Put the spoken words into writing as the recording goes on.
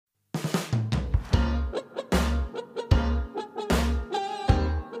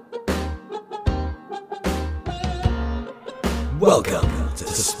Welcome to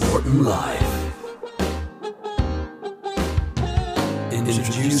Sportin' Live.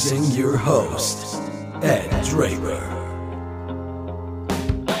 Introducing your host, Ed Draper.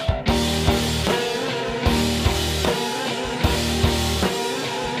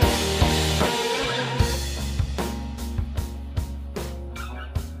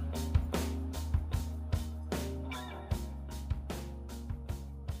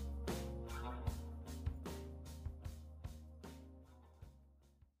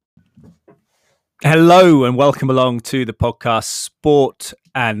 Hello and welcome along to the podcast Sport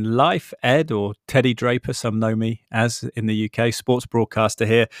and Life. Ed, or Teddy Draper, some know me as in the UK, sports broadcaster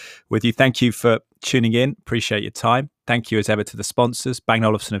here with you. Thank you for tuning in. Appreciate your time. Thank you as ever to the sponsors, Bang &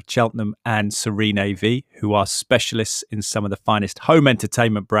 Olufsen of Cheltenham and Serene AV, who are specialists in some of the finest home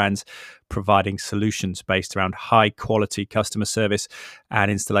entertainment brands, providing solutions based around high quality customer service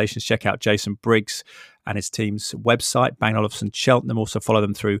and installations. Check out Jason Briggs and his team's website, Bang & Olufsen Cheltenham. Also follow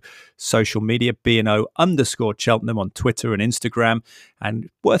them through social media, B&O_Cheltenham on Twitter and Instagram. And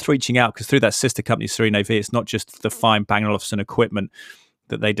worth reaching out, because through that sister company, Serene AV, it's not just the fine Bang & Olufsen equipment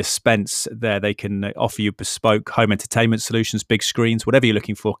that they dispense there. They can offer you bespoke home entertainment solutions, big screens, whatever you're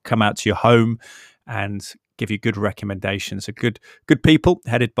looking for, come out to your home and give you good recommendations. So good people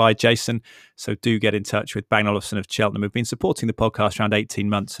headed by Jason. So do get in touch with Bang & Olufsen of Cheltenham. We've been supporting the podcast around 18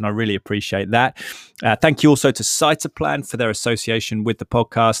 months, and I really appreciate that. Thank you also to Cytoplan for their association with the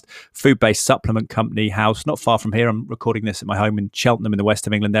podcast. Food-based supplement company house, not far from here. I'm recording this at my home in Cheltenham in the west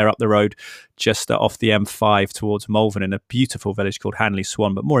of England. They're up the road, just off the M5 towards Malvern in a beautiful village called Hanley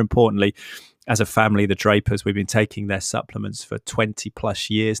Swan. But more importantly, as a family, the Drapers, we've been taking their supplements for 20 plus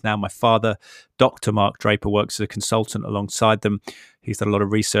years now. My father, Dr. Mark Draper, works as a consultant alongside them. He's done a lot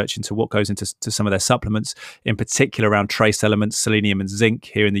of research into what goes into some of their supplements, in particular around trace elements, selenium and zinc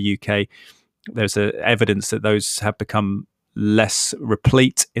here in the UK. There's evidence that those have become less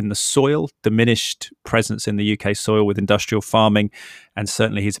replete in the soil, diminished presence in the UK soil with industrial farming, and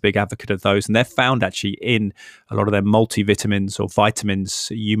certainly he's a big advocate of those. And they're found actually in a lot of their multivitamins or vitamins,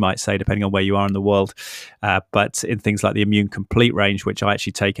 you might say, depending on where you are in the world, but in things like the Immune Complete range, which I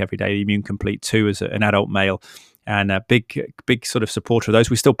actually take every day, the Immune Complete 2 as an adult male, and a big sort of supporter of those.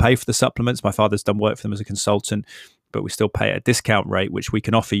 We still pay for the supplements. My father's done work for them as a consultant, but we still pay at a discount rate, which we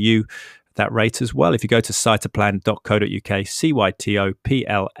can offer you that rate as well. If you go to cytoplan.co.uk,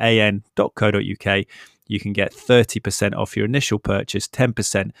 cytoplan.co.uk, you can get 30% off your initial purchase,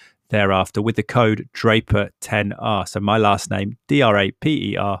 10% thereafter with the code DRAPER10R. So my last name,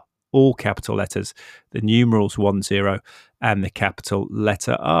 DRAPER, all capital letters, the numerals 10 and the capital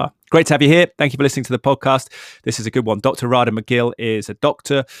letter R. Great to have you here. Thank you for listening to the podcast. This is a good one. Dr. Radha McGill is a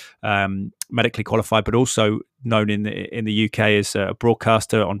doctor, medically qualified, but also known in the UK as a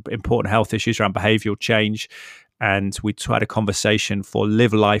broadcaster on important health issues around behavioural change. And we had a conversation for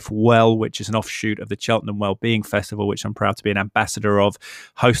Live Life Well, which is an offshoot of the Cheltenham Wellbeing Festival, which I'm proud to be an ambassador of.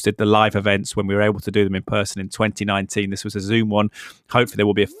 Hosted the live events when we were able to do them in person in 2019. This was a Zoom one. Hopefully there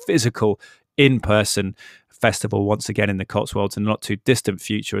will be a physical in-person festival once again in the Cotswolds in the not too distant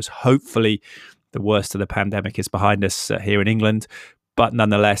future, as hopefully the worst of the pandemic is behind us here in England. But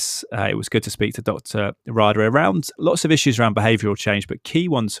nonetheless, it was good to speak to Dr. Radha around lots of issues around behavioural change, but key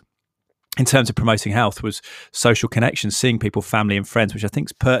ones in terms of promoting health was social connections, seeing people, family and friends, which I think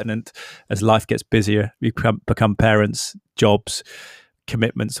is pertinent as life gets busier. You become parents, jobs,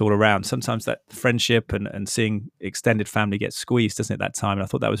 commitments all around. Sometimes that friendship and seeing extended family gets squeezed, doesn't it, at that time? And I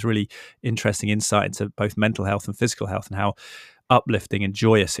thought that was really interesting insight into both mental health and physical health, and how uplifting and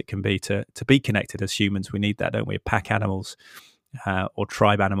joyous it can be to be connected as humans. We need that, don't we? Pack animals. Or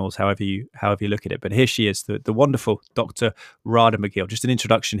tribe animals, however you look at it. But here she is, the wonderful Dr. Radha McGill. Just an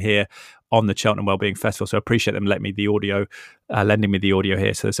introduction here on the Cheltenham Wellbeing Festival. So I appreciate them lending me the audio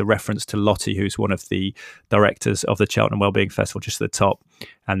here. So there's a reference to Lottie, who's one of the directors of the Cheltenham Wellbeing Festival, just at the top.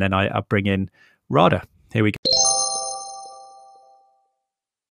 And then I bring in Radha. Here we go.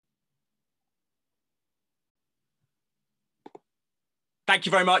 Thank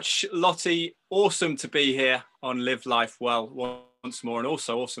you very much, Lottie. Awesome to be here on Live Life Well once more, and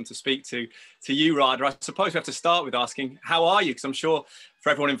also awesome to speak to you, Radha. I suppose we have to start with asking, how are you? Because I'm sure for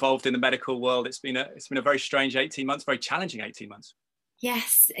everyone involved in the medical world, it's been a very strange 18 months, very challenging 18 months.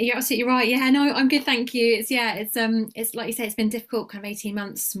 Yes, you're absolutely right. Yeah, no, I'm good, thank you. It's like you say, it's been difficult kind of 18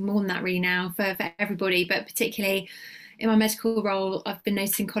 months, more than that really now for everybody, but particularly in my medical role, I've been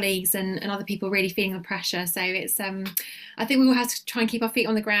noticing colleagues and other people really feeling the pressure. So it's, I think we all have to try and keep our feet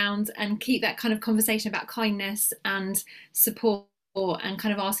on the ground and keep that kind of conversation about kindness and support and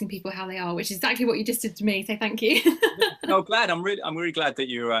kind of asking people how they are, which is exactly what you just did to me. So thank you. No, glad. I'm really glad that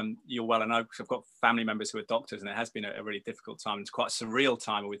you're well. And I've got family members who are doctors, and it has been a really difficult time. It's quite a surreal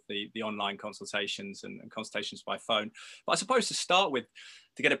time with the online consultations and consultations by phone. But I suppose to start with,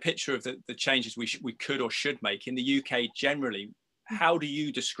 to get a picture of the changes we could or should make in the UK generally, how do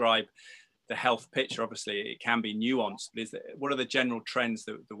you describe the health picture? Obviously, it can be nuanced, but what are the general trends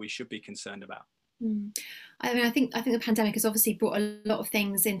that we should be concerned about? I mean, I think the pandemic has obviously brought a lot of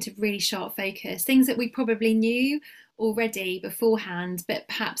things into really sharp focus, things that we probably knew already beforehand, but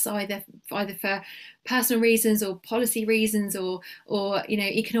perhaps either for personal reasons or policy reasons or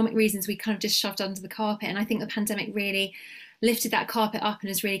economic reasons, we kind of just shoved under the carpet. And I think the pandemic really lifted that carpet up and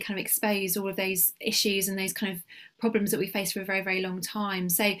has really kind of exposed all of those issues and those kind of problems that we faced for a very, very long time.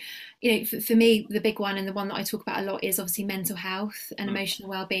 So, for me, the big one and the one that I talk about a lot is obviously mental health and emotional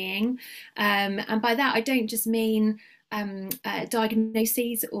well-being. And by that, I don't just mean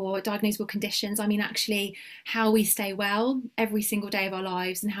diagnoses or diagnosable conditions. I mean, actually, how we stay well every single day of our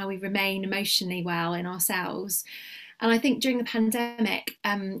lives and how we remain emotionally well in ourselves. And I think during the pandemic,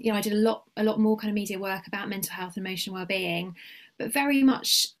 I did a lot more kind of media work about mental health and emotional well-being, but very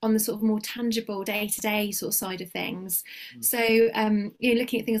much on the sort of more tangible day-to-day sort of side of things. So,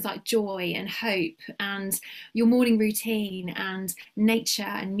 looking at things like joy and hope and your morning routine and nature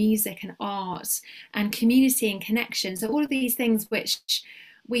and music and art and community and connection. So all of these things which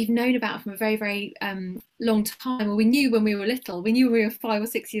we've known about from a very, very long time, or we knew when we were little. We knew when we were 5 or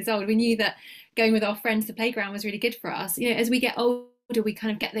 6 years old. We knew that going with our friends to the playground was really good for us. As we get older, we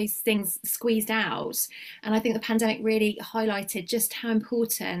kind of get those things squeezed out. And I think the pandemic really highlighted just how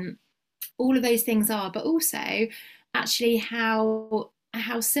important all of those things are, but also actually how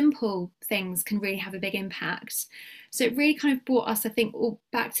simple things can really have a big impact. So it really kind of brought us, I think, all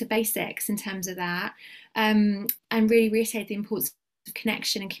back to basics in terms of that, and really reiterated the importance of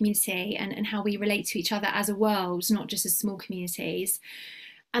connection and community and how we relate to each other as a world, not just as small communities.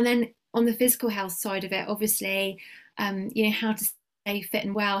 And then on the physical health side of it, obviously, how to stay fit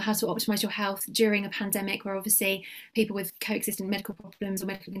and well, how to optimize your health during a pandemic where obviously people with coexisting medical problems or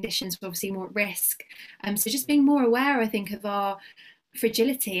medical conditions were obviously more at risk. So just being more aware, I think, of our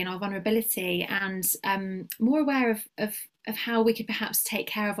fragility and our vulnerability, and more aware of how we could perhaps take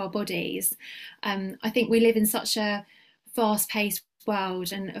care of our bodies. I think we live in such a fast-paced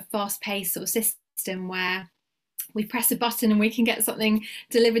world and a fast-paced sort of system where we press a button and we can get something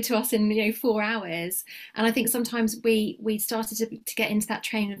delivered to us in 4 hours. And I think sometimes we started to get into that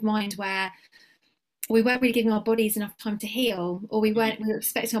train of mind where we weren't really giving our bodies enough time to heal, or we were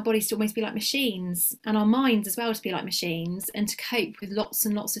expecting our bodies to almost be like machines, and our minds as well to be like machines, and to cope with lots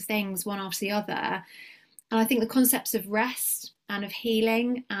and lots of things one after the other. And I think the concepts of rest and of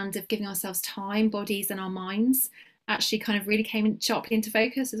healing and of giving ourselves time, bodies and our minds, actually kind of really came sharply into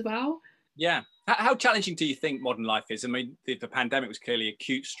focus as well. Yeah. How challenging do you think modern life is? I mean, the pandemic was clearly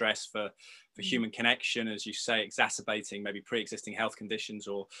acute stress for human connection, as you say, exacerbating maybe pre-existing health conditions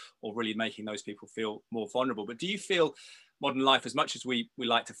or really making those people feel more vulnerable. But do you feel modern life, as much as we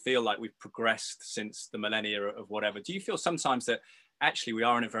like to feel like we've progressed since the millennia of whatever, do you feel sometimes that actually we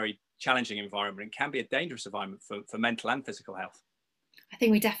are in a very challenging environment and can be a dangerous environment for mental and physical health? I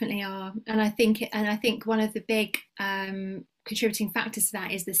think we definitely are, and I think one of the big contributing factors to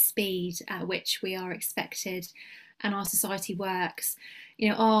that is the speed at which we are expected and our society works.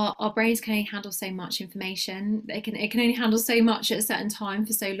 Our brains can only handle so much information. It can only handle so much at a certain time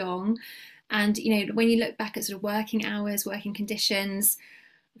for so long. And when you look back at sort of working hours, working conditions,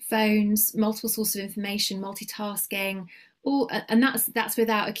 phones, multiple sources of information, multitasking, and that's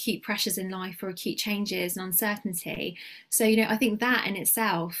without acute pressures in life or acute changes and uncertainty. So I think that in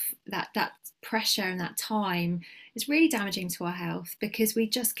itself, that pressure and that time is really damaging to our health, because we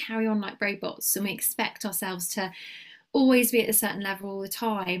just carry on like robots and we expect ourselves to always be at a certain level all the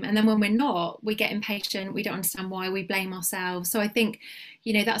time, and then when we're not, we get impatient, we don't understand why, we blame ourselves. So I think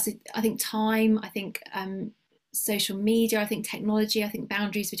I think time, I think social media, I think technology, I think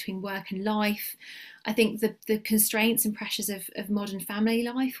boundaries between work and life, I think the constraints and pressures of modern family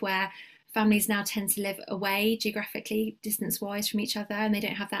life, where families now tend to live away geographically, distance-wise from each other, and they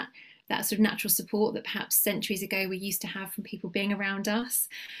don't have that sort of natural support that perhaps centuries ago we used to have from people being around us.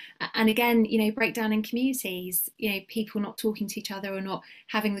 And again, breakdown in communities, people not talking to each other or not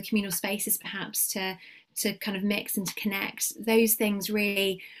having the communal spaces perhaps to kind of mix and to connect. Those things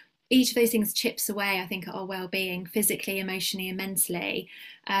really, each of those things chips away, I think, at our well-being, physically, emotionally and mentally.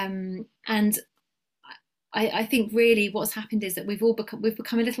 And I think really what's happened is that we've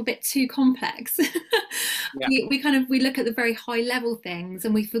become a little bit too complex. Yeah. We look at the very high level things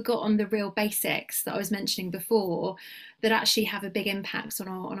and we've forgotten the real basics that I was mentioning before that actually have a big impact on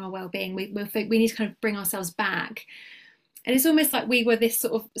our well-being. We need to kind of bring ourselves back. And it's almost like we were this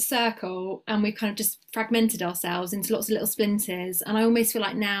sort of circle and we've kind of just fragmented ourselves into lots of little splinters. And I almost feel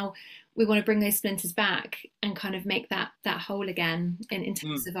like now we want to bring those splinters back and kind of make that whole again in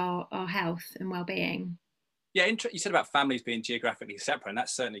terms of our health and well-being. Yeah, you said about families being geographically separate, and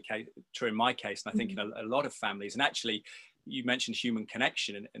that's certainly true in my case, and I think in a lot of families. And actually, you mentioned human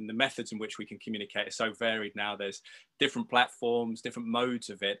connection, and the methods in which we can communicate are so varied now. There's different platforms, different modes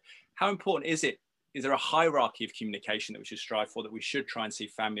of it. How important is it? Is there a hierarchy of communication that we should strive for, that we should try and see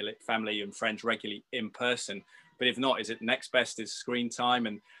family and friends regularly in person? But if not, is it next best is screen time,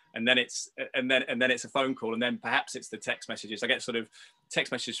 and then it's a phone call, and then perhaps it's the text messages. I get sort of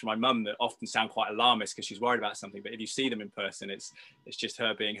text messages from my mum that often sound quite alarmist because she's worried about something, but if you see them in person, it's just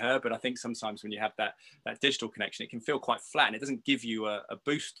her being her. But I think sometimes when you have that digital connection, it can feel quite flat, and it doesn't give you a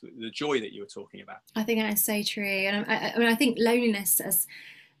boost, the joy that you were talking about. I think that is so true. And I mean, I think loneliness as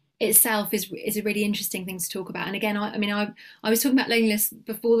itself is a really interesting thing to talk about. And again, I was talking about loneliness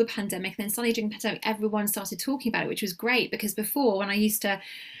before the pandemic, and then suddenly during the pandemic everyone started talking about it, which was great, because before, when I used to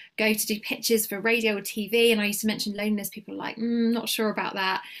go to do pitches for radio or TV and I used to mention loneliness, people were like, not sure about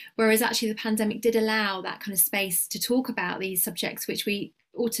that. Whereas actually the pandemic did allow that kind of space to talk about these subjects which we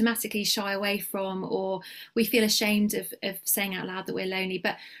automatically shy away from, or we feel ashamed of saying out loud that we're lonely.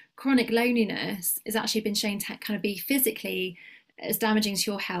 But chronic loneliness has actually been shown to kind of be physically as damaging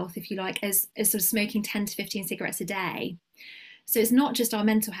to your health, if you like, as sort of smoking 10 to 15 cigarettes a day. So it's not just our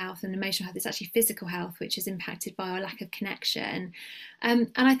mental health and emotional health, it's actually physical health, which is impacted by our lack of connection.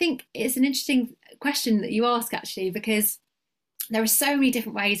 And I think it's an interesting question that you ask, actually, because there are so many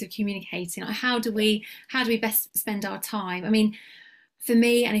different ways of communicating. Like how do we best spend our time? I mean, for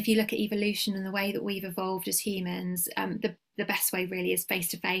me, and if you look at evolution and the way that we've evolved as humans, the best way really is face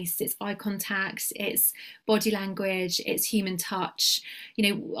to face. It's eye contact, it's body language, it's human touch.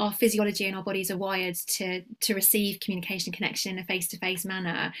 You know, our physiology and our bodies are wired to receive communication and connection in a face to face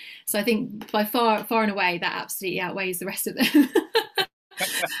manner. So I think by far and away that absolutely outweighs the rest of them.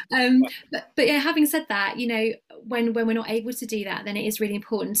 But yeah, having said that, you know, when we're not able to do that, then it is really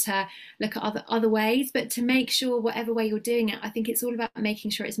important to look at other ways. But to make sure whatever way you're doing it, I think it's all about making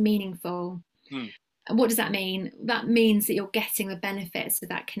sure it's meaningful. And what does that mean? That means that you're getting the benefits of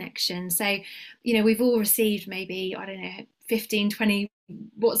that connection. So, you know, we've all received maybe, I don't know, 15, 20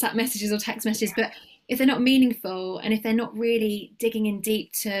 WhatsApp messages or text messages, but if they're not meaningful and if they're not really digging in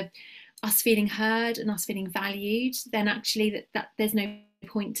deep to us feeling heard and us feeling valued, then actually that there's no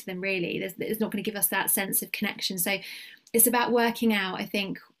point to them really. It's not going to give us that sense of connection. So it's about working out, I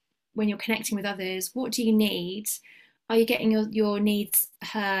think, when you're connecting with others, what do you need? Are you getting your needs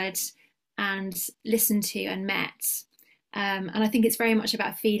heard and listened to and met? And I think it's very much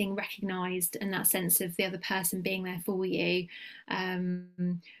about feeling recognised and that sense of the other person being there for you.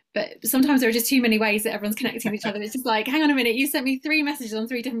 But sometimes there are just too many ways that everyone's connecting with each other. It's just like, hang on a minute, you sent me 3 messages on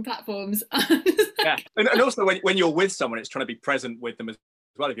 3 different platforms. Yeah, and also when you're with someone, it's trying to be present with them as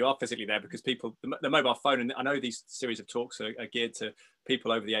well if you are physically there, because people, the mobile phone, and I know these series of talks are geared to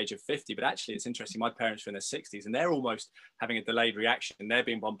people over the age of 50, but actually it's interesting, my parents are in their 60s and they're almost having a delayed reaction. They're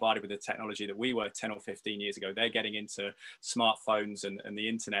being bombarded with the technology that we were 10 or 15 years ago. They're getting into smartphones and the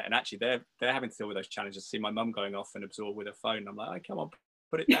internet, and actually they're having to deal with those challenges. I see my mum going off and absorbed with her phone, and I'm like, oh, come on,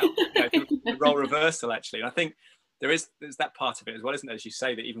 put it down. You know, the role reversal, actually. And I think there's that part of it as well, isn't there? As you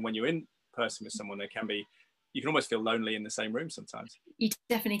say, that even when you're in person with someone, you can almost feel lonely in the same room sometimes. You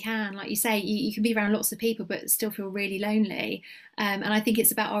definitely can. Like you say, you can be around lots of people but still feel really lonely. And I think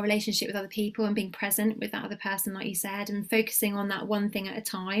it's about our relationship with other people and being present with that other person, like you said, and focusing on that one thing at a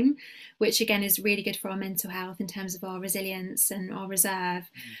time, which again is really good for our mental health in terms of our resilience and our reserve.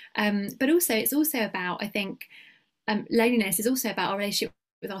 But also, it's also about, I think, loneliness is also about our relationship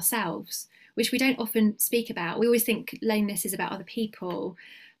with ourselves, which we don't often speak about. We always think loneliness is about other people,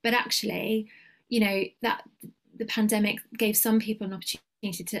 but actually, you know, that the pandemic gave some people an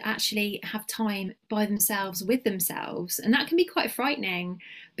opportunity to actually have time by themselves with themselves. And that can be quite frightening,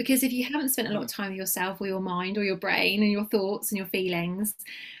 because if you haven't spent a lot of time with yourself or your mind or your brain and your thoughts and your feelings,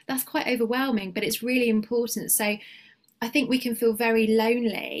 that's quite overwhelming, but it's really important. So I think we can feel very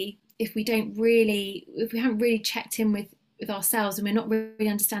lonely if we haven't really checked in with ourselves, and we're not really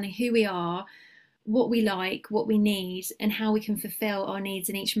understanding who we are, what we like, what we need, and how we can fulfill our needs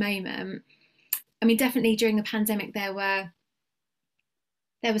in each moment. I mean, definitely during the pandemic, there were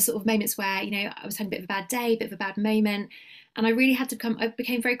sort of moments where, you know, I was having a bit of a bad day, a bit of a bad moment. And I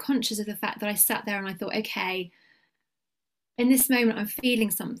became very conscious of the fact that I sat there and I thought, okay, in this moment I'm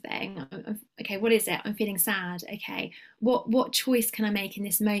feeling something. Okay, what is it? I'm feeling sad. Okay, what choice can I make in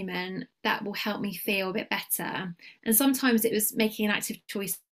this moment that will help me feel a bit better? And sometimes it was making an active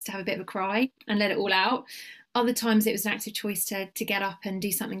choice to have a bit of a cry and let it all out. Other times it was an active choice to get up and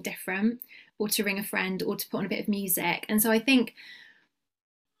do something different, or to ring a friend, or to put on a bit of music. And so I think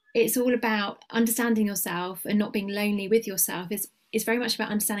it's all about understanding yourself and not being lonely with yourself. Is very much about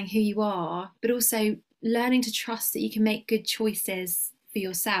understanding who you are, but also learning to trust that you can make good choices for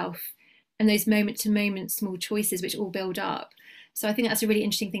yourself, and those moment to moment small choices which all build up. So I think that's a really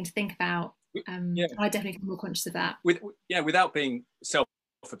interesting thing to think about. Yeah. I definitely become more conscious of that. Without being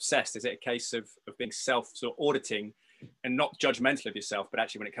self-obsessed, is it a case of being sort of auditing and not judgmental of yourself, but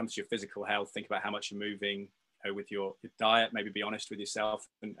actually when it comes to your physical health, think about how much you're moving, with your diet, maybe be honest with yourself,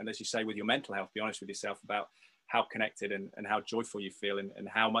 and as you say, with your mental health, be honest with yourself about how connected and how joyful you feel, and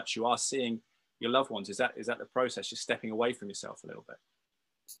how much you are seeing your loved ones. Is that the process, just stepping away from yourself a little bit?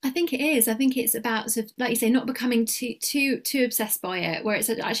 I think it is. I think it's about, sort of, like you say, not becoming too obsessed by it, where it's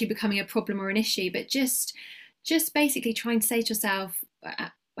actually becoming a problem or an issue, but just basically trying to say to yourself,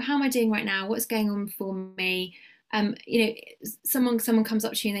 how am I doing right now? What's going on for me? You know, someone comes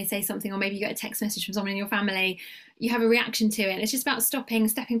up to you and they say something, or maybe you get a text message from someone in your family, you have a reaction to it. And it's just about stepping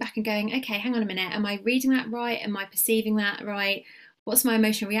back and going, okay, hang on a minute. Am I reading that right? Am I perceiving that right? What's my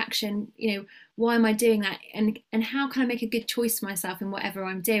emotional reaction? You know, why am I doing that? And how can I make a good choice for myself in whatever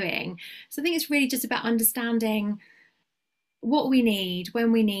I'm doing? So I think it's really just about understanding what we need,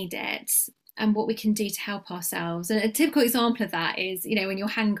 when we need it, and what we can do to help ourselves. And a typical example of that is, you know, when you're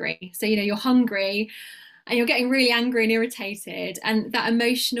hungry. So, you know, you're hungry and you're getting really angry and irritated, and that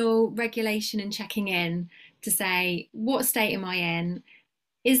emotional regulation and checking in to say, what state am I in?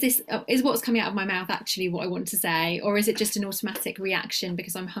 Is what's coming out of my mouth actually what I want to say, or is it just an automatic reaction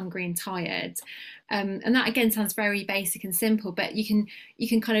because I'm hungry and tired? And that again sounds very basic and simple, but you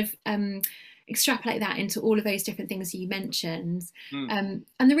can kind of extrapolate that into all of those different things you mentioned. And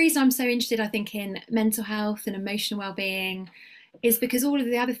the reason I'm so interested, I think, in mental health and emotional well-being is because all of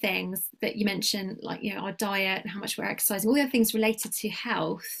the other things that you mentioned, like, you know, our diet and how much we're exercising, all the other things related to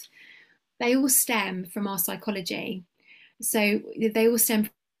health, they all stem from our psychology. So they all stem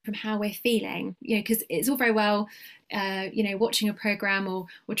from how we're feeling, you know, because it's all very well, you know, watching a program or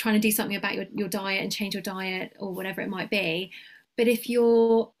trying to do something about your diet and change your diet or whatever it might be. But if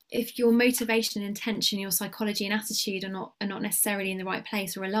your motivation, intention, your psychology and attitude are not necessarily in the right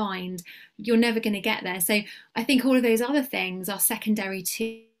place or aligned, you're never going to get there. So I think all of those other things are secondary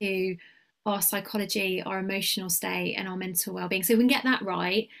to our psychology, our emotional state, and our mental well-being. So if we can get that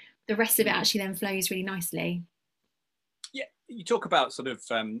right, the rest of it actually then flows really nicely. Yeah, you talk about sort of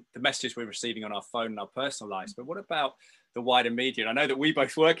the messages we're receiving on our phone and our personal lives, but what about the wider media? And I know that we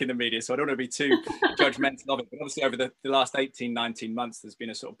both work in the media, so I don't want to be too judgmental of it, but obviously over the last 18, 19 months, there's been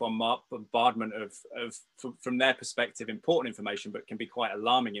a sort of bombardment of from their perspective, important information, but can be quite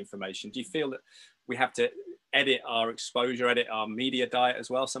alarming information. Do you feel that we have to edit our exposure, edit our media diet as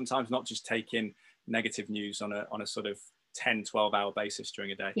well sometimes, not just take in negative news on a sort of 10-12 hour basis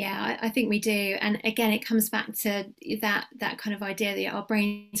during a day? Yeah, I think we do. And again, it comes back to that kind of idea that our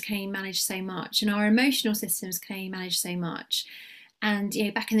brains can only manage so much and our emotional systems can only manage so much. And, you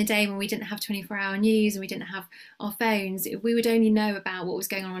know, back in the day when we didn't have 24-hour news and we didn't have our phones, we would only know about what was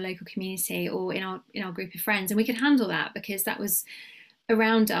going on in our local community or in our group of friends, and we could handle that because that was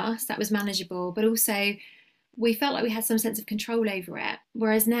around us, that was manageable, but also we felt like we had some sense of control over it.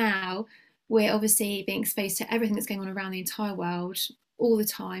 Whereas now we're obviously being exposed to everything that's going on around the entire world all the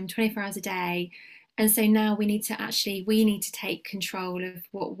time, 24 hours a day. And so now we need to take control of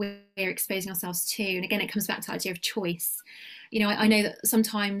what we're exposing ourselves to. And again, it comes back to the idea of choice. You know, I know that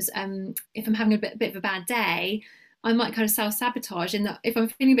sometimes if I'm having a bit of a bad day, I might kind of self-sabotage, in that if I'm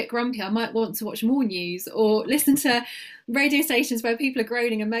feeling a bit grumpy, I might want to watch more news or listen to radio stations where people are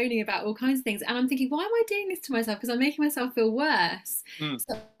groaning and moaning about all kinds of things. And I'm thinking, why am I doing this to myself? Because I'm making myself feel worse.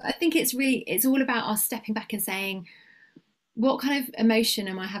 So I think it's all about us stepping back and saying, what kind of emotion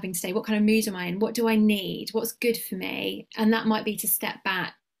am I having today? What kind of mood am I in? What do I need? What's good for me? And that might be to step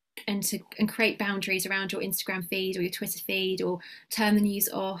back and create boundaries around your Instagram feed or your Twitter feed, or turn the news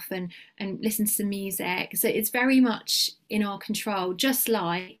off and listen to some music. So it's very much in our control, just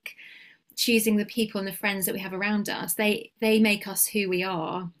like choosing the people and the friends that we have around us. They make us who we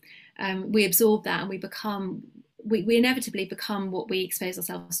are. We absorb that and we inevitably become what we expose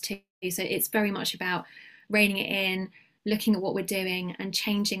ourselves to. So it's very much about reining it in, looking at what we're doing and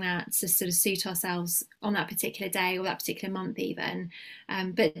changing that to sort of suit ourselves on that particular day or that particular month even.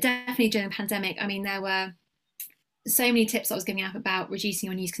 But definitely during the pandemic, I mean, there were so many tips I was giving out about reducing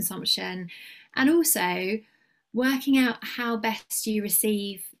your news consumption, and also working out how best you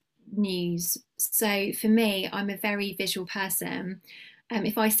receive news. So for me, I'm a very visual person.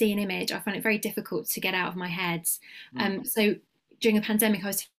 If I see an image, I find it very difficult to get out of my head. So during the pandemic, I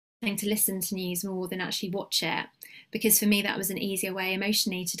was trying to listen to news more than actually watch it, because for me that was an easier way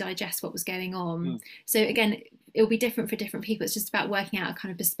emotionally to digest what was going on. So again, it'll be different for different people. It's just about working out a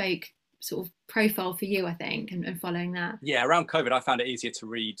kind of bespoke sort of profile for you, I think, and following that. Yeah, around COVID, I found it easier to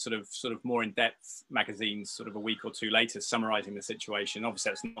read sort of more in-depth magazines sort of a week or two later, summarising the situation.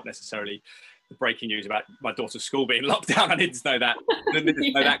 Obviously, that's not necessarily the breaking news about my daughter's school being locked down. I didn't know that. I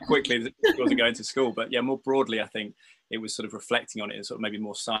didn't know that quickly that she wasn't going to school. But yeah, more broadly, I think it was sort of reflecting on it in sort of maybe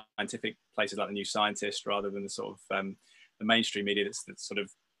more scientific places like the New Scientist, rather than the sort of the mainstream media that's sort of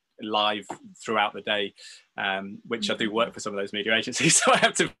live throughout the day, which I do work for some of those media agencies, so I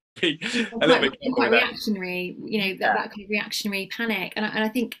have to be a little bit quite reactionary, that kind of reactionary panic. And I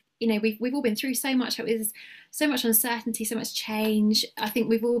think, we've all been through so much. There's so much uncertainty, so much change. I think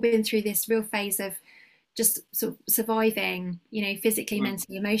we've all been through this real phase of just sort of surviving, physically,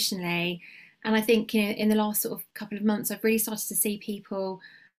 mentally, emotionally. And I think, in the last sort of couple of months, I've really started to see people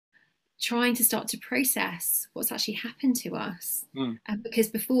trying to start to process what's actually happened to us. Because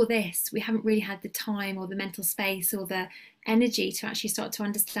before this, we haven't really had the time or the mental space or the energy to actually start to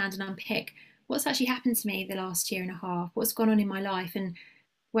understand and unpick what's actually happened to me the last year and a half, what's gone on in my life, and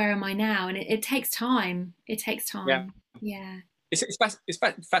where am I now? And it takes time. It takes time. Yeah. It's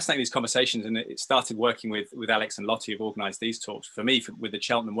fascinating, these conversations, and it started working with Alex and Lottie, who've organised these talks for me with the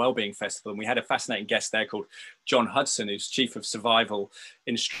Cheltenham Wellbeing Festival, and we had a fascinating guest there called John Hudson, who's Chief of Survival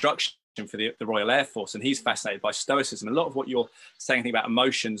Instruction for the Royal Air Force, and he's fascinated by Stoicism. A lot of what you're saying about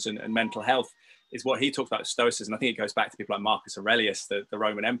emotions and mental health is what he talks about Stoicism. I think it goes back to people like Marcus Aurelius, the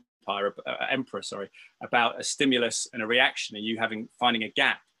Roman emperor, about a stimulus and a reaction, and you finding a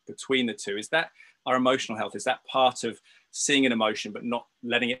gap between the two. Is that our emotional health? Is that part of seeing an emotion but not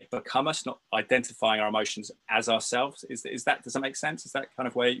letting it become us, not identifying our emotions as ourselves? Does that make sense? Is that kind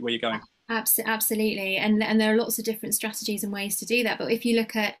of where you're going? Absolutely, and there are lots of different strategies and ways to do that. But if you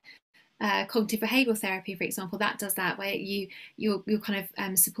look at cognitive behavioural therapy, for example, that does that, where you're kind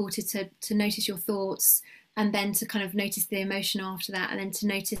of supported to notice your thoughts, and then to kind of notice the emotion after that, and then to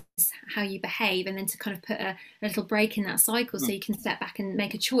notice how you behave, and then to kind of put a little break in that cycle, so you can step back and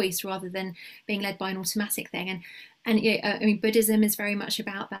make a choice rather than being led by an automatic thing. And I mean, Buddhism is very much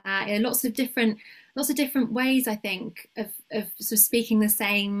about that. Lots of different ways, I think, of sort of speaking the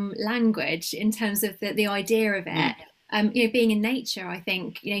same language in terms of the idea of it. Being in nature, I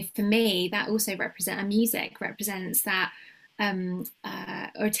think, for me, that also music represents that,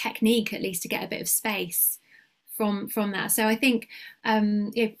 or a technique at least, to get a bit of space from that. So I think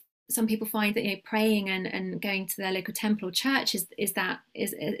some people find that praying and going to their local temple or church is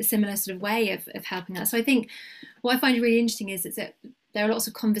a similar sort of way of helping us. So I think what I find really interesting is that there are lots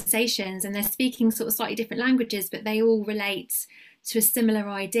of conversations, and they're speaking sort of slightly different languages, but they all relate to a similar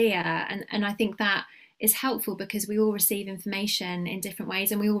idea. And I think that is helpful, because we all receive information in different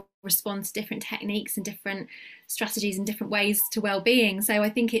ways, and we all respond to different techniques and different strategies and different ways to well-being. So I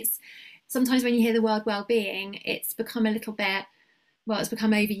think it's sometimes when you hear the word well-being, it's become a little bit, it's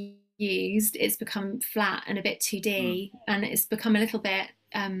become overused, it's become flat and a bit 2D, and it's become a little bit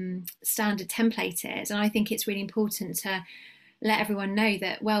standard templated. And I think it's really important to let everyone know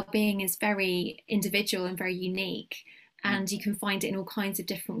that well-being is very individual and very unique, and you can find it in all kinds of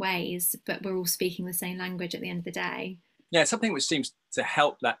different ways, but we're all speaking the same language at the end of the day. Yeah, something which seems to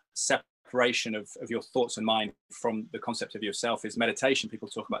help that separation of your thoughts and mind from the concept of yourself is meditation. People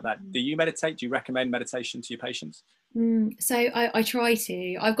talk about that. Do you meditate? Do you recommend meditation to your patients? So I try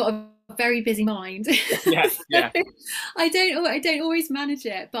to. I've got a very busy mind. Yeah. I don't always manage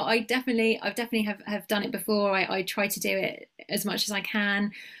it, but I've definitely have done it before. I try to do it as much as I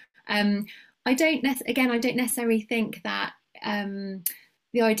can. I don't necessarily think that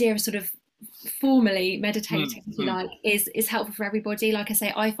the idea of sort of formally meditating, if you like, is helpful for everybody. Like I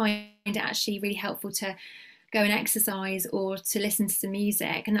say, I find it actually really helpful to go and exercise or to listen to some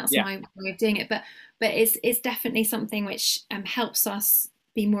music, and that's my way of doing it. But it's definitely something which helps us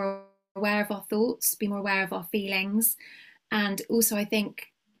be more aware of our thoughts, be more aware of our feelings, and also I think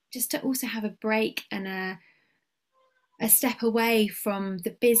just to also have a break and a step away from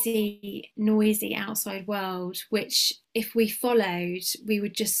the busy, noisy outside world, which if we followed, we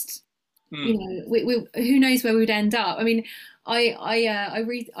would just You know, we who knows where we would end up. I mean, I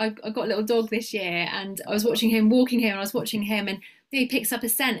got a little dog this year, and I was watching him, walking him, and I was watching him, and he picks up a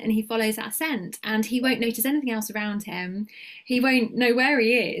scent and he follows that scent, and he won't notice anything else around him. He won't know where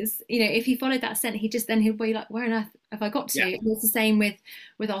he is. You know, if he followed that scent, he'll be like, where on earth have I got to? Yeah. And it's the same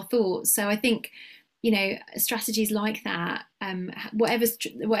with our thoughts. So I think, you know, strategies like that, whatever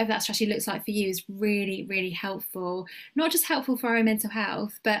that strategy looks like for you, is really, really helpful. Not just helpful for our own mental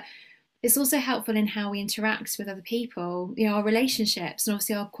health, but it's also helpful in how we interact with other people. You know, our relationships, and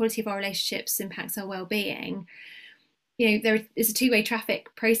obviously our quality of our relationships impacts our well-being. You know, there is a two-way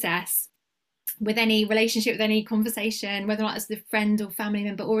traffic process with any relationship, with any conversation, whether or not it's a friend or family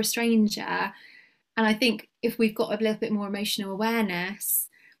member or a stranger. And I think if we've got a little bit more emotional awareness,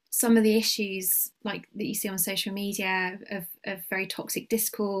 some of the issues like that you see on social media of very toxic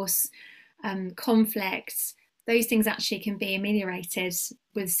discourse, conflict, those things actually can be ameliorated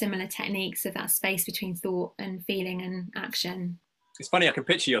with similar techniques of that space between thought and feeling and action. It's funny, I can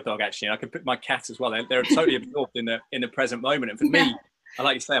picture your dog actually, and I can put my cat as well. They're totally absorbed in the present moment. And for me, I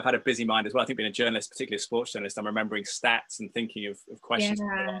like you say, I've had a busy mind as well. I think being a journalist, particularly a sports journalist, I'm remembering stats and thinking of questions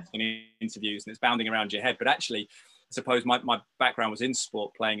in interviews, and it's bounding around your head. But actually, I suppose my background was in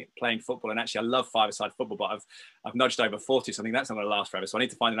sport, playing football, and actually I love five-a-side football, but I've nudged over 40, so I think that's not going to last forever. So I need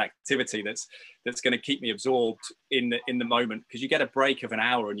to find an activity that's going to keep me absorbed in the moment, because you get a break of an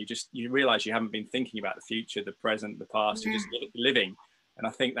hour and you realise you haven't been thinking about the future, the present, the past. You're just living, and I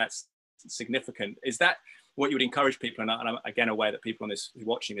think that's significant. Is that what you would encourage people? And I'm again aware that people on this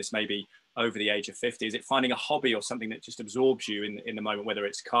watching this may be over the age of 50. Is it finding a hobby or something that just absorbs you in the moment, whether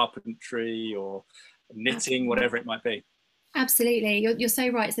it's carpentry or knitting, whatever it might be? Absolutely, you're so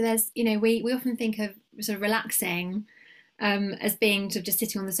right. So there's, you know, we often think of sort of relaxing as being sort of just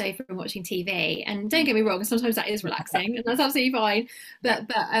sitting on the sofa and watching TV. And don't get me wrong, sometimes that is relaxing, and that's absolutely fine. But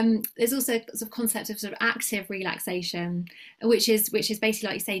there's also sort of concept of sort of active relaxation, which is basically,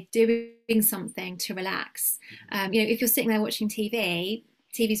 like you say, doing something to relax. You know, if you're sitting there watching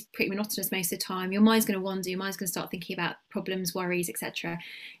TV's pretty monotonous most of the time. Your mind's going to wander. Your mind's going to start thinking about problems, worries, etc.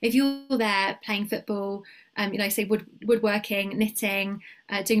 If you're there playing football, you know, say woodworking, knitting,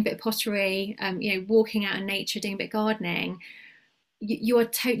 doing a bit of pottery, you know, walking out in nature, doing a bit of gardening, you are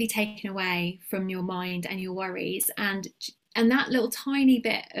totally taken away from your mind and your worries, and that little tiny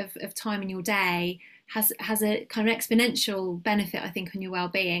bit of time in your day has a kind of exponential benefit, I think, on your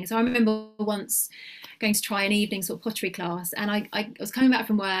well-being. So I remember once going to try an evening sort of pottery class, and I was coming back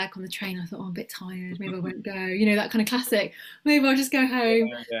from work on the train. I thought, oh, I'm a bit tired, maybe I won't go, you know, that kind of classic, maybe I'll just go home.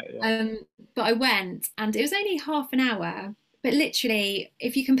 But I went, and it was only half an hour, but literally,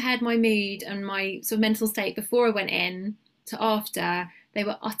 if you compared my mood and my sort of mental state before I went in to after, they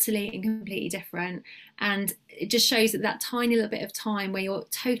were utterly and completely different. And it just shows that tiny little bit of time where you're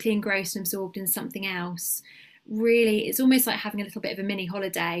totally engrossed and absorbed in something else, really, it's almost like having a little bit of a mini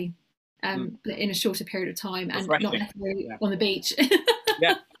holiday, but in a shorter period of time, and not necessarily on the beach.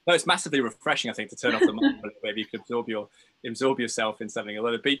 Yeah, no, it's massively refreshing, I think, to turn off the mind a little bit. You can absorb yourself in something.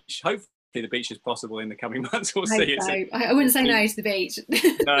 Although the beach, hopefully the beach is possible in the coming months. We'll see. I wouldn't say no to the beach.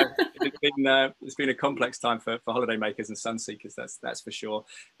 No, it's been a complex time for holiday makers and sun seekers. That's for sure.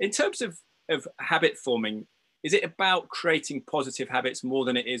 In terms of habit forming, is it about creating positive habits more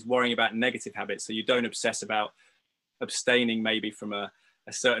than it is worrying about negative habits? So you don't obsess about abstaining maybe from a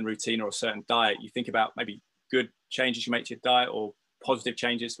certain routine or a certain diet. You think about maybe good changes you make to your diet, or positive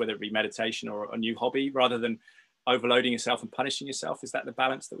changes, whether it be meditation or a new hobby, rather than overloading yourself and punishing yourself. Is that the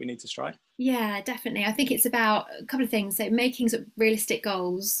balance that we need to strike? Yeah, definitely. I think it's about a couple of things. So making sort of realistic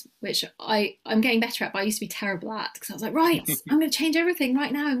goals, which I'm getting better at, but I used to be terrible at, because I was like, right, I'm going to change everything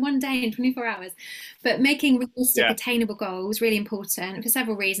right now in one day, in 24 hours. But making realistic, attainable goals, really important for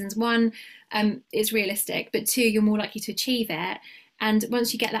several reasons. One, it's realistic, but two, you're more likely to achieve it. And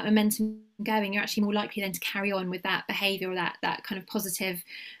once you get that momentum going, you're actually more likely then to carry on with that behaviour, or that kind of positive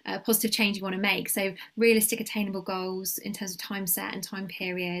change you want to make. So realistic, attainable goals in terms of time set and time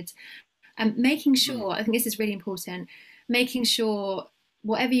period. Making sure, I think this is really important, making sure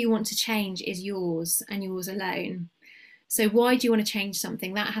whatever you want to change is yours and yours alone. So why do you want to change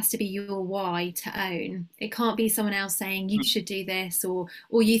something? That has to be your why to own. It can't be someone else saying you should do this, or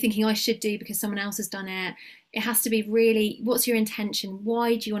you thinking I should do because someone else has done it. It has to be really, what's your intention?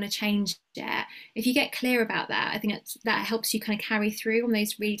 Why do you want to change it? If you get clear about that, I think that helps you kind of carry through on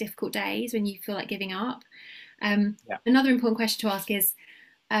those really difficult days when you feel like giving up. Another important question to ask is,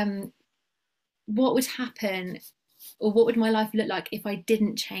 what would happen, or what would my life look like if I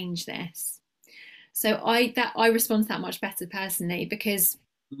didn't change this? So I respond to that much better personally, because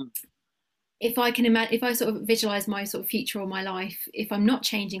if I can imagine, if I sort of visualize my sort of future or my life, if I'm not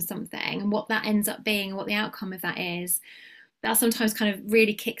changing something and what that ends up being and what the outcome of that is, that sometimes kind of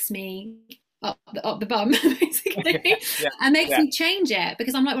really kicks me up the bum, basically, and makes me change it,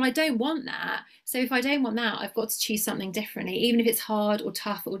 because I'm like, well, I don't want that. So if I don't want that, I've got to choose something differently, even if it's hard or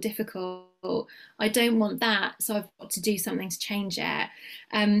tough or difficult. I don't want that, so I've got to do something to change it.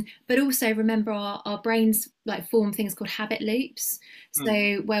 But also remember, our brains like form things called habit loops.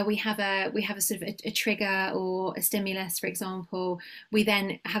 So where we have a sort of a trigger or a stimulus, for example, we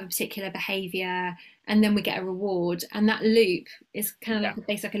then have a particular behavior, and then we get a reward, and that loop is kind of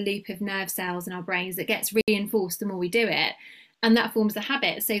like a loop of nerve cells in our brains that gets reinforced the more we do it, and that forms the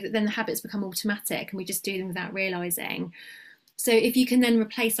habit, so that then the habits become automatic and we just do them without realizing. So if you can then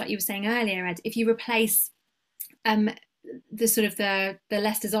replace, like you were saying earlier, Ed, if you replace the sort of the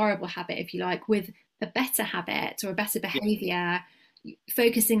less desirable habit, if you like, with a better habit or a better behavior,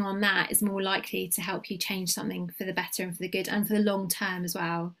 focusing on that is more likely to help you change something for the better and for the good and for the long term as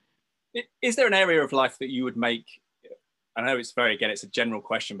well. Is there an area of life that you would make, I know it's it's a general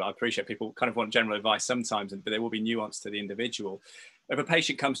question, but I appreciate people kind of want general advice sometimes, but there will be nuance to the individual. If a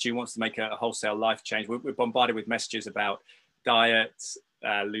patient comes to you and wants to make a wholesale life change, we're bombarded with messages about diet,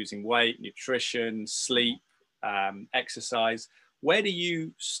 losing weight, nutrition, sleep, exercise. Where do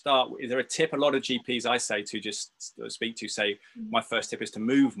you start? Is there a tip? A lot of GPs I say to just speak to say, my first tip is to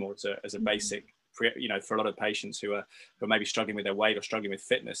move more as a basic, you know, for a lot of patients who are maybe struggling with their weight or struggling with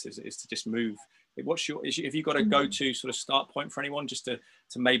fitness, is to just move. Have you got a go-to sort of start point for anyone just to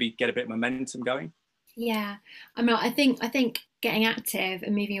maybe get a bit of momentum going? Yeah, I mean, I think getting active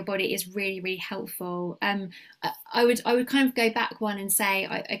and moving your body is really, really helpful. I would kind of go back one and say,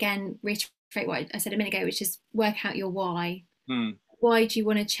 again, reiterate what I said a minute ago, which is work out your why. Why do you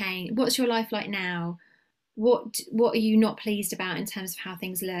want to change? What's your life like now? What are you not pleased about in terms of how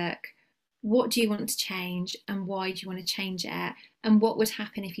things look? What do you want to change, and why do you want to change it? And what would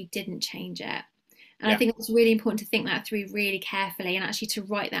happen if you didn't change it? And I think it's really important to think that through really carefully, and actually to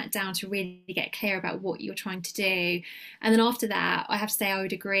write that down to really get clear about what you're trying to do. And then after that, I have to say I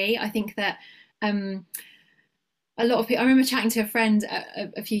would agree. I think that a lot of people, I remember chatting to a friend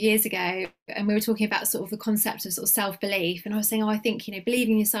a few years ago, and we were talking about sort of the concept of sort of self-belief. And I was saying, I think, you know,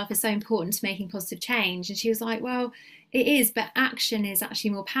 believing in yourself is so important to making positive change. And she was like, well, it is, but action is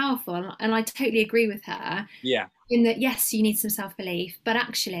actually more powerful. And I totally agree with her. Yeah. In that, yes, you need some self-belief, but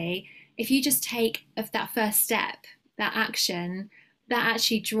actually, if you just take that first step, that action, that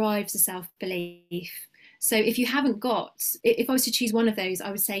actually drives the self-belief. So if you haven't got, if I was to choose one of those,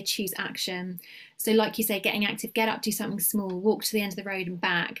 I would say choose action. So like you say, getting active, get up, do something small, walk to the end of the road and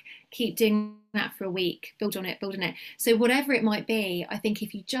back, keep doing that for a week, build on it. So whatever it might be, I think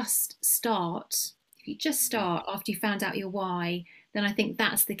if you just start after you found out your why, then I think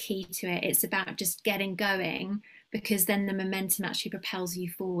that's the key to it. It's about just getting going, because then the momentum actually propels you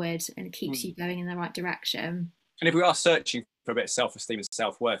forward and keeps you going in the right direction. And if we are searching for a bit of self-esteem and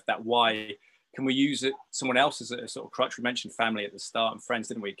self-worth, that why, can we use it someone else as a sort of crutch? We mentioned family at the start and friends,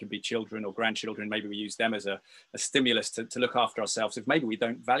 didn't we? It can be children or grandchildren. Maybe we use them as a stimulus to look after ourselves if maybe we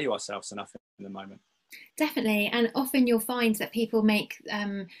don't value ourselves enough in the moment. Definitely. And often you'll find that people make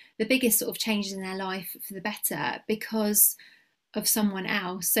the biggest sort of changes in their life for the better because of someone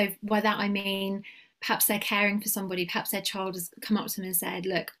else. So by that I mean, perhaps they're caring for somebody, perhaps their child has come up to them and said,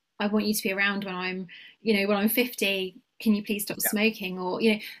 look, I want you to be around when I'm 50, can you please stop smoking? Or,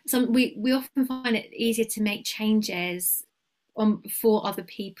 you know, we often find it easier to make changes for other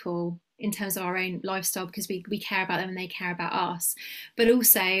people in terms of our own lifestyle, because we care about them and they care about us. But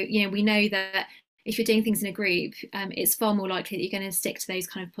also, you know, we know that if you're doing things in a group, it's far more likely that you're going to stick to those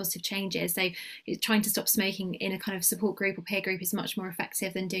kind of positive changes. So trying to stop smoking in a kind of support group or peer group is much more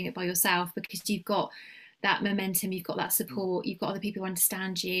effective than doing it by yourself, because you've got that momentum, you've got that support, you've got other people who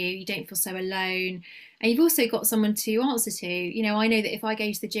understand you, you don't feel so alone, and you've also got someone to answer to. You know, I know that if I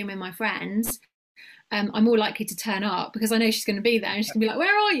go to the gym with my friends, I'm more likely to turn up because I know she's going to be there and she's going to be like,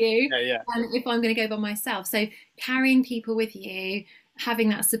 where are you? And if I'm going to go by myself. So carrying people with you, having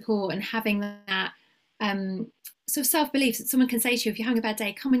that support and having that sort of self-belief that someone can say to you, if you're having a bad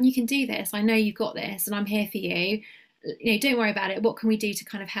day, come on, you can do this. I know you've got this and I'm here for you. You know, don't worry about it. What can we do to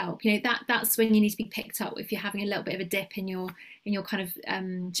kind of help? You know, that's when you need to be picked up if you're having a little bit of a dip in your kind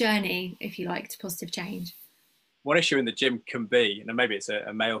of journey, if you like, to positive change. One issue in the gym can be, and maybe it's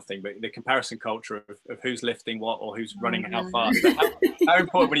a male thing, but the comparison culture of who's lifting what or who's running how fast. How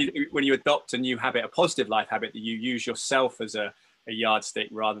important when you adopt a new habit, a positive life habit, that you use yourself as a yardstick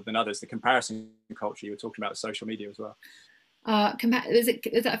rather than others, the comparison culture you were talking about, social media as well.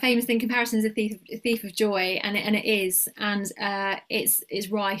 There's that famous thing, comparison is a thief of joy, and it is, and it's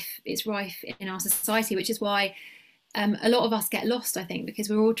rife in our society, which is why a lot of us get lost, I think, because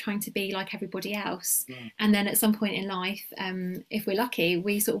we're all trying to be like everybody else. And then at some point in life, if we're lucky,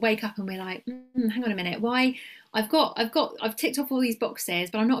 we sort of wake up and we're like, hang on a minute, why I've ticked off all these boxes,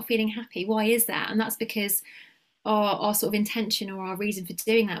 but I'm not feeling happy. Why is that? And that's because our sort of intention or our reason for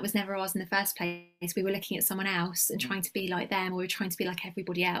doing that was never ours in the first place. We were looking at someone else and trying to be like them, or we were trying to be like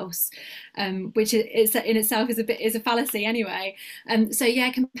everybody else, which is in itself is a fallacy anyway. So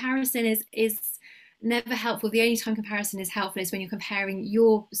yeah, comparison is never helpful. The only time comparison is helpful is when you're comparing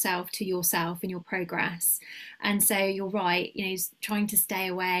yourself to yourself and your progress. And so you're right, trying to stay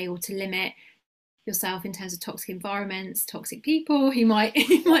away or to limit yourself in terms of toxic environments, toxic people who might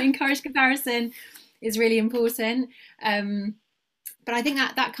encourage comparison is really important. But I think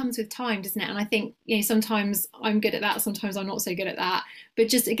that comes with time, doesn't it? And I think sometimes I'm good at that, sometimes I'm not so good at that. But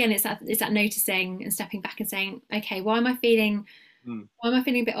just again, it's that noticing and stepping back and saying, okay, why am I feeling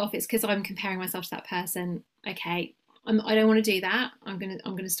a bit off? It's because I'm comparing myself to that person. Okay, I don't want to do that. I'm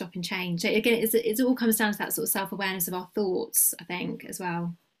gonna stop and change. So again, it all comes down to that sort of self-awareness of our thoughts, I think, as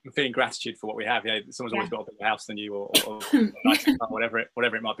well. Feeling gratitude for what we have. Someone's always got a bigger house than you, or nicer car, whatever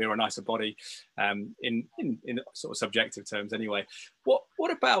it might be, or a nicer body, in sort of subjective terms anyway.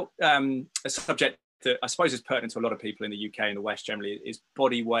 What about a subject that I suppose is pertinent to a lot of people in the UK and the West generally, is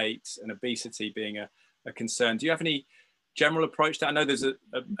body weight and obesity being a concern. Do you have any general approach to that? I know there's a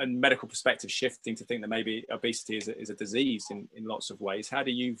medical perspective shifting to think that maybe obesity is a disease in lots of ways. How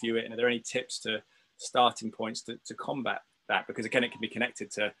do you view it, and are there any tips to starting points to combat that? Because again, it can be connected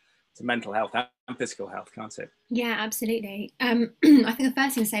to mental health and physical health, can't it? Yeah, absolutely. I think the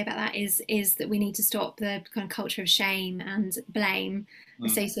first thing to say about that is that we need to stop the kind of culture of shame and blame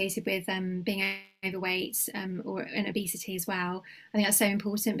associated with being overweight or an obesity as well. I think that's so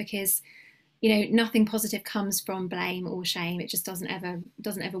important because nothing positive comes from blame or shame. It just doesn't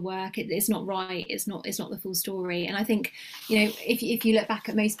ever work. It's not right. It's not the full story. And I think if you look back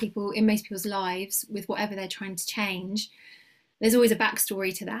at most people's lives with whatever they're trying to change, there's always a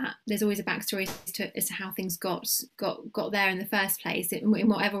backstory to that. There's always a backstory as to how things got there in the first place, in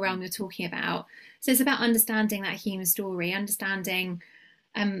whatever realm you're talking about. So it's about understanding that human story, understanding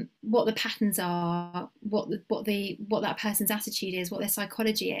what the patterns are, what that person's attitude is, what their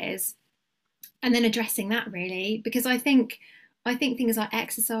psychology is, and then addressing that really. Because I think things like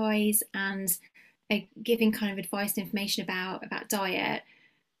exercise and giving kind of advice and information about diet,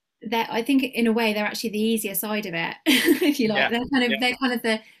 that I think in a way they're actually the easier side of it, if you like. They're kind of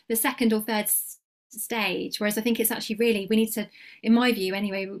the second or third stage, whereas I think it's actually really, we need to, in my view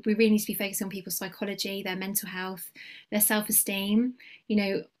anyway, we really need to be focused on people's psychology, their mental health, their self-esteem.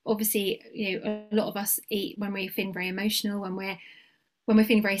 Obviously a lot of us eat when we're feeling very emotional, when we're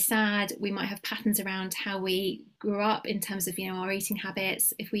feeling very sad. We might have patterns around how we grew up in terms of our eating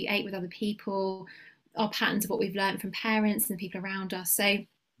habits, if we ate with other people, our patterns of what we've learned from parents and the people around us. So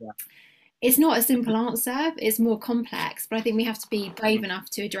it's not a simple answer, it's more complex, but I think we have to be brave enough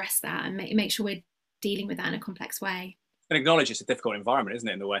to address that and make sure we're dealing with that in a complex way. And acknowledge it's a difficult environment, isn't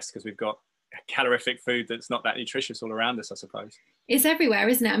it, in the West, because we've got calorific food that's not that nutritious all around us, I suppose. It's everywhere,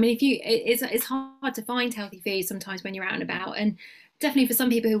 isn't it? I mean, it's hard to find healthy food sometimes when you're out and about, and definitely for some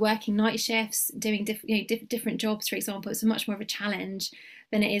people who are working night shifts, doing different jobs, for example, it's much more of a challenge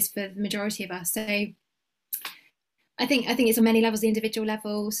than it is for the majority of us. So I think it's on many levels: the individual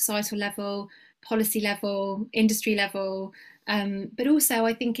level, societal level, policy level, industry level. But also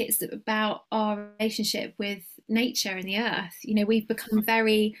I think it's about our relationship with nature and the earth. We've become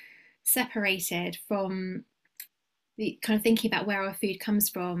very separated from the kind of thinking about where our food comes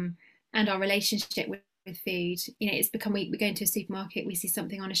from and our relationship with food. It's become, we go into a supermarket, we see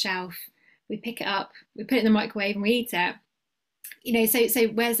something on a shelf, we pick it up, we put it in the microwave and we eat it. So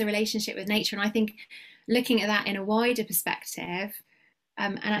where's the relationship with nature? And I think looking at that in a wider perspective,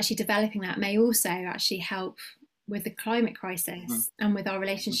 and actually developing that may also actually help with the climate crisis and with our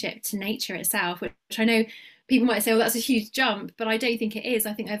relationship to nature itself, which I know people might say, well, that's a huge jump, but I don't think it is.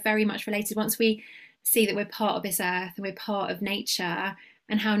 I think they're very much related. Once we see that we're part of this earth and we're part of nature,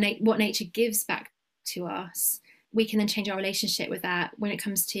 and how what nature gives back to us, we can then change our relationship with that when it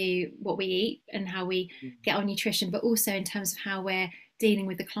comes to what we eat and how we get our nutrition, but also in terms of how we're dealing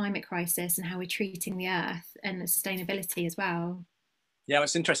with the climate crisis and how we're treating the earth and the sustainability as well. Yeah,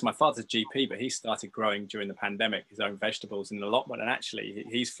 it's interesting. My father's a GP, but he started growing during the pandemic his own vegetables in an allotment, and actually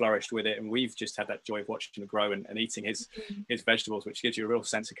he's flourished with it. And we've just had that joy of watching him grow and eating his vegetables, which gives you a real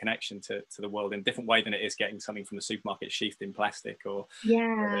sense of connection to the world in a different way than it is getting something from the supermarket sheathed in plastic. Or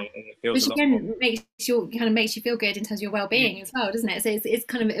it feels which again makes you feel good in terms of your well-being as well, doesn't it? So it's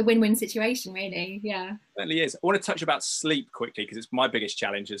kind of a win-win situation, really. Yeah, it certainly is. I want to touch about sleep quickly because it's my biggest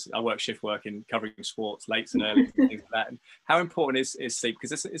challenge. As I work shift work in covering sports, late and early, and things like that. And how important is sleep?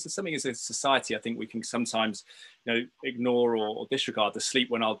 Because it's something as a society, I think we can sometimes, ignore or disregard the sleep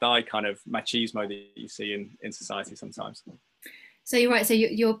when I'll die kind of machismo that you see in society sometimes. So you're right. So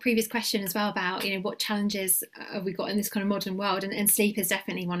your previous question as well about, what challenges have we got in this kind of modern world, and sleep is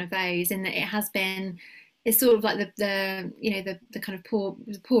definitely one of those. In that it's sort of like the kind of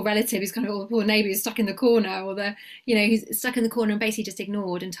poor relative who's kind of, or the poor neighbour who's stuck in the corner, or who's stuck in the corner and basically just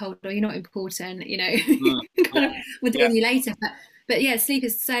ignored and told, oh, you're not important, we'll deal with you later. But yeah, sleep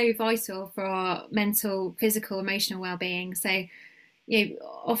is so vital for our mental, physical, emotional well-being. So,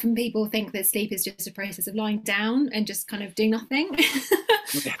 often people think that sleep is just a process of lying down and just kind of doing nothing,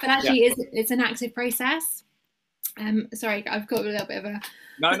 but actually it's an active process. Sorry, I've got a little bit of a...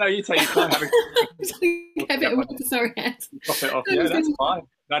 No, you take your time. A bit of water, sorry, Ed. Top it off. Yeah, that's fine.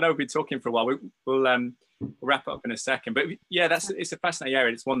 I know we've been talking for a while. We'll wrap up in a second. But yeah, it's a fascinating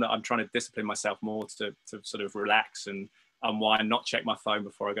area. It's one that I'm trying to discipline myself more to sort of relax and unwind, not check my phone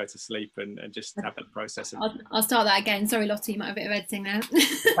before I go to sleep, and just have that process. I'll start that again. Sorry, Lottie, you might have a bit of editing there.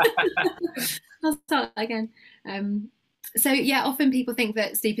 I'll start that again. So yeah, often people think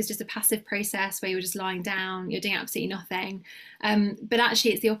that sleep is just a passive process where you're just lying down, you're doing absolutely nothing. But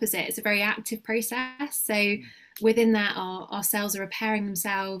actually it's the opposite. It's a very active process. So within that, our cells are repairing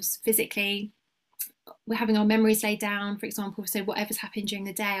themselves physically. We're having our memories laid down, for example. So whatever's happened during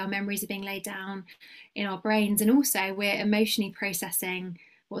the day, our memories are being laid down in our brains. And also we're emotionally processing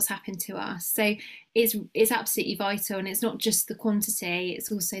what's happened to us. So it's absolutely vital. And it's not just the quantity,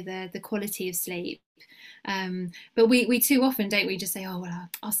 it's also the quality of sleep. But we too often, don't we, just say, oh well,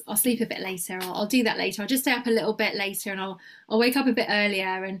 I'll sleep a bit later, or I'll do that later, I'll just stay up a little bit later, and I'll wake up a bit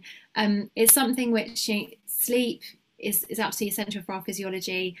earlier. And it's something which sleep is absolutely essential for our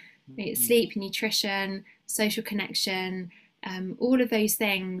physiology. Sleep, nutrition, social connection, all of those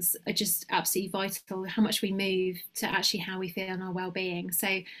things are just absolutely vital. How much we move to actually how we feel and our well-being. So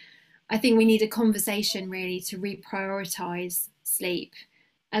I think we need a conversation really to reprioritize sleep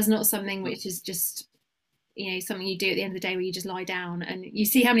as not something which is just something you do at the end of the day where you just lie down and you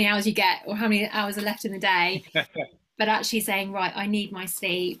see how many hours you get or how many hours are left in the day. But actually saying, right, I need my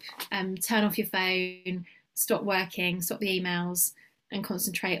sleep, turn off your phone, stop working, stop the emails, and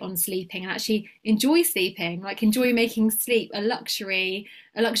concentrate on sleeping, and actually enjoy sleeping, like enjoy making sleep a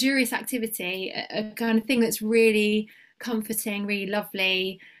luxurious activity, a kind of thing that's really comforting, really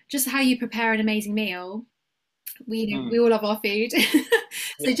lovely, just how you prepare an amazing meal. We all love our food.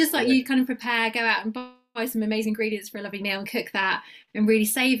 So just like you kind of prepare, go out and buy some amazing ingredients for a lovely meal and cook that and really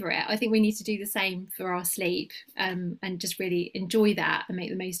savor it. I think we need to do the same for our sleep, and just really enjoy that and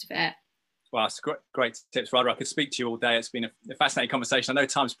make the most of it. Well, it's great tips, Radha. I could speak to you all day. It's been a fascinating conversation. I know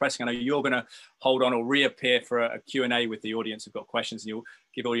time's pressing. I know you're going to hold on or reappear for a Q&A with the audience who've got questions, and you'll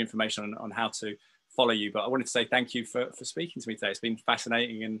give all the information on how to follow you. But I wanted to say thank you for speaking to me today. It's been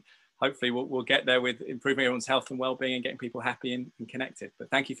fascinating, and hopefully we'll get there with improving everyone's health and well-being and getting people happy and connected. But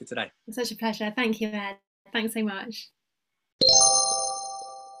thank you for today. It's such a pleasure. Thank you, Ed. Thanks so much.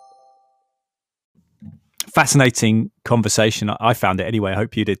 Fascinating conversation. I found it anyway. I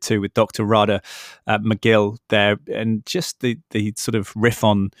hope you did too, with Dr. Radha McGill there, and just the sort of riff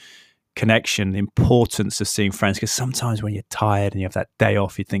on connection, the importance of seeing friends. Because sometimes when you're tired and you have that day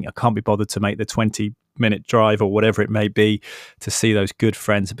off, you think, I can't be bothered to make the 20-minute drive or whatever it may be to see those good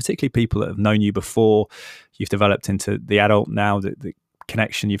friends, and particularly people that have known you before you've developed into the adult now, the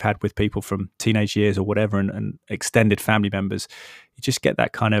connection you've had with people from teenage years or whatever, and extended family members. You just get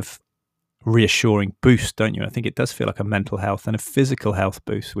that kind of reassuring boost, don't you? I think it does feel like a mental health and a physical health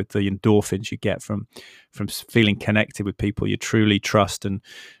boost with the endorphins you get from feeling connected with people you truly trust and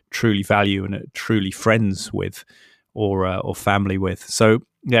truly value and are truly friends with, or family with. So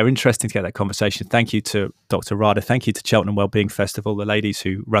yeah, interesting to get that conversation. Thank you to Dr. Radha. Thank you to Cheltenham Wellbeing Festival, the ladies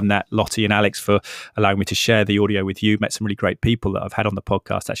who run that, Lottie and Alex, for allowing me to share the audio with you. Met some really great people that I've had on the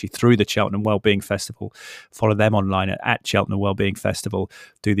podcast actually through the Cheltenham Wellbeing Festival. Follow them online at Cheltenham Wellbeing Festival.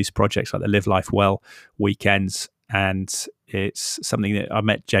 Do these projects like the Live Life Well weekends. And it's something that I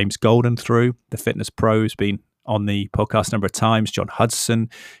met James Golden through, the Fitness Pro, who's been on the podcast a number of times. John Hudson,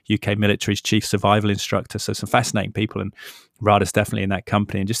 UK military's chief survival instructor. So some fascinating people, and Radha's definitely in that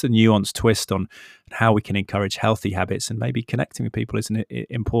company. And just a nuanced twist on how we can encourage healthy habits, and maybe connecting with people is an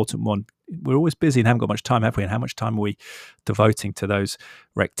important one. We're always busy and haven't got much time, have we? And how much time are we devoting to those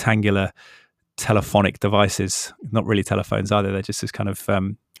rectangular telephonic devices? Not really telephones either. They're just this kind of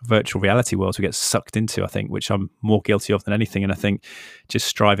virtual reality worlds we get sucked into, I think, which I'm more guilty of than anything. And I think just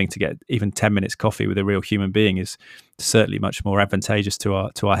striving to get even 10 minutes coffee with a real human being is certainly much more advantageous to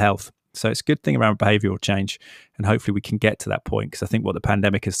our health. So it's a good thing around behavioural change, and hopefully we can get to that point, because I think what the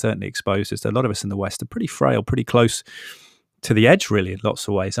pandemic has certainly exposed is that a lot of us in the West are pretty frail, pretty close to the edge, really, in lots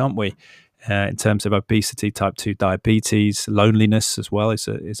of ways, aren't we? In terms of obesity, type 2 diabetes, loneliness as well is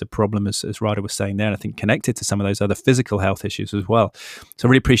a problem, as Radha was saying there, and I think connected to some of those other physical health issues as well. So I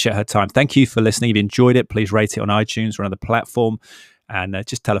really appreciate her time. Thank you for listening. If you enjoyed it, please rate it on iTunes or another platform, and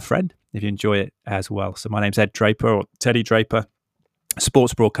just tell a friend if you enjoy it as well. So my name's Ed Draper, or Teddy Draper,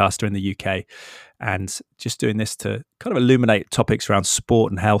 sports broadcaster in the UK, and just doing this to kind of illuminate topics around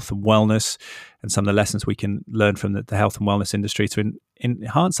sport and health and wellness, and some of the lessons we can learn from the health and wellness industry to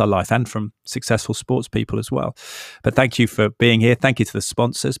enhance our life, and from successful sports people as well. But thank you for being here. Thank you to the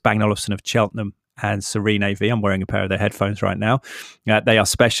sponsors, Bang & Olufsen of Cheltenham and Serene AV. I'm wearing a pair of their headphones right now. They are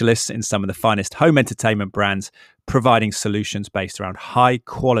specialists in some of the finest home entertainment brands, providing solutions based around high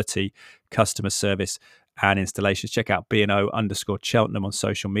quality customer service and installations. Check out B&O_Cheltenham on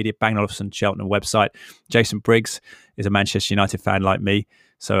social media, Bang & Olufsen Cheltenham website. Jason Briggs is a Manchester United fan like me,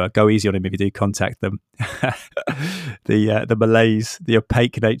 so go easy on him if you do contact them. The malaise, the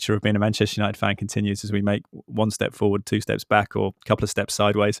opaque nature of being a Manchester United fan continues as we make one step forward, two steps back, or a couple of steps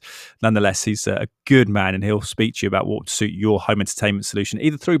sideways. Nonetheless, he's a good man, and he'll speak to you about what would suit your home entertainment solution,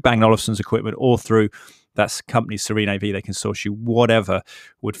 either through Bang & Olufsen's equipment or through that company Serene AV. They can source you whatever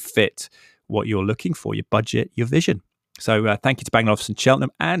would fit what you're looking for, your budget, your vision. So thank you to Bang & Olufsen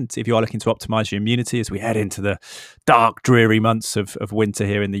Cheltenham. And if you are looking to optimize your immunity as we head into the dark, dreary months of winter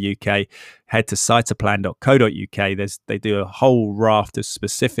here in the UK, head to cytoplan.co.uk. They do a whole raft of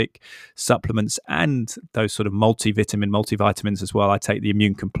specific supplements and those sort of multivitamins as well. I take the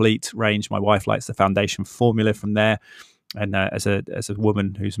Immune Complete range. My wife likes the Foundation Formula from there. And as a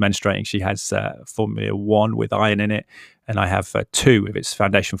woman who's menstruating, she has Formula 1 with iron in it. And I have 2 of its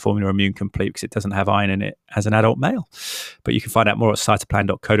Foundation Formula Immune Complete, because it doesn't have iron in it as an adult male. But you can find out more at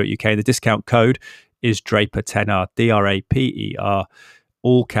cytoplan.co.uk. The discount code is Draper10R, DRAPER,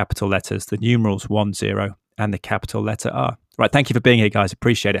 all capital letters, the numerals 10 and the capital letter R. Right, thank you for being here, guys.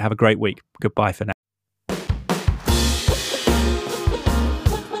 Appreciate it. Have a great week. Goodbye for now.